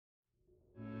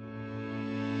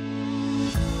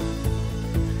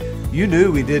You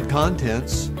knew we did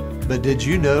contents, but did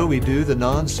you know we do the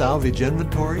non-salvage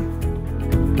inventory?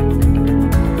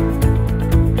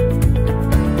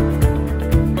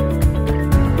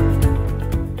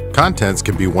 Contents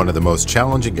can be one of the most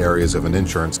challenging areas of an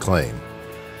insurance claim.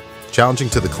 Challenging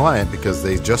to the client because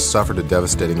they just suffered a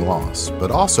devastating loss, but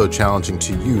also challenging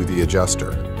to you, the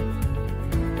adjuster.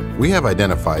 We have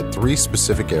identified 3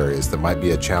 specific areas that might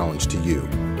be a challenge to you: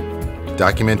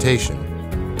 documentation,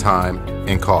 time,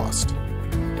 and cost.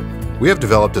 We have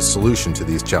developed a solution to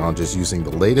these challenges using the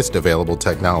latest available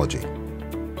technology.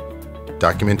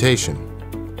 Documentation.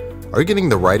 Are you getting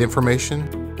the right information?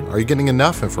 Are you getting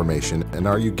enough information? And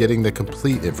are you getting the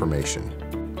complete information?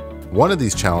 One of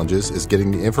these challenges is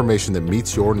getting the information that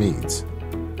meets your needs.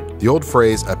 The old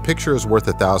phrase, "a picture is worth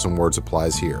 1,000 words,"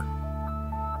 applies here.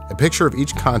 A picture of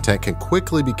each content can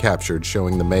quickly be captured,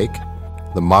 showing the make,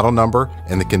 the model number,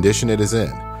 and the condition it is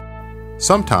in.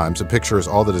 Sometimes a picture is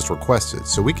all that is requested,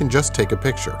 so we can just take a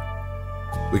picture.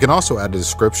 We can also add a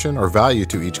description or value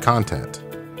to each content.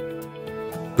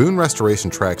 Boone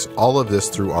Restoration tracks all of this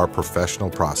through our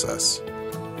professional process.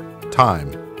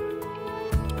 Time.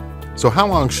 So how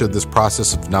long should this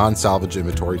process of non-salvage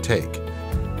inventory take?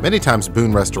 Many times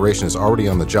Boone Restoration is already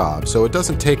on the job, so it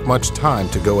doesn't take much time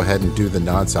to go ahead and do the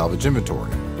non-salvage inventory.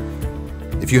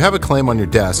 If you have a claim on your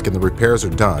desk and the repairs are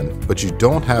done, but you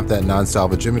don't have that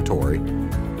non-salvage inventory,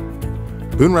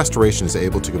 Boone Restoration is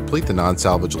able to complete the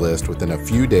non-salvage list within a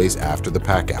few days after the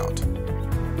pack-out.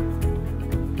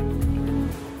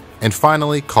 And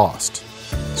finally, cost.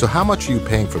 So how much are you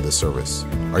paying for this service?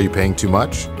 Are you paying too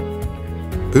much?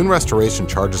 Boone Restoration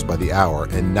charges by the hour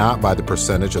and not by the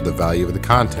percentage of the value of the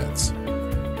contents.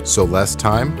 So less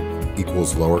time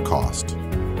equals lower cost.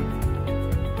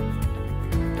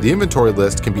 The inventory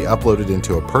list can be uploaded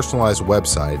into a personalized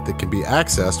website that can be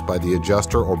accessed by the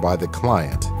adjuster or by the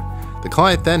client. The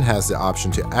client then has the option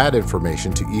to add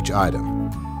information to each item.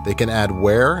 They can add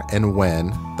where and when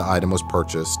the item was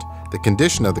purchased, the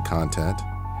condition of the content,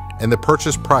 and the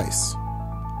purchase price.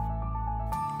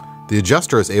 The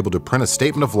adjuster is able to print a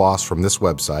statement of loss from this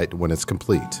website when it's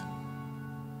complete.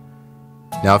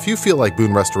 Now, if you feel like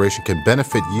Boone Restoration can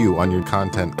benefit you on your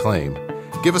content claim,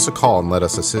 give us a call and let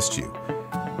us assist you.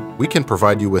 We can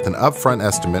provide you with an upfront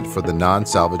estimate for the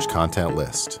non-salvage content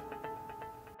list.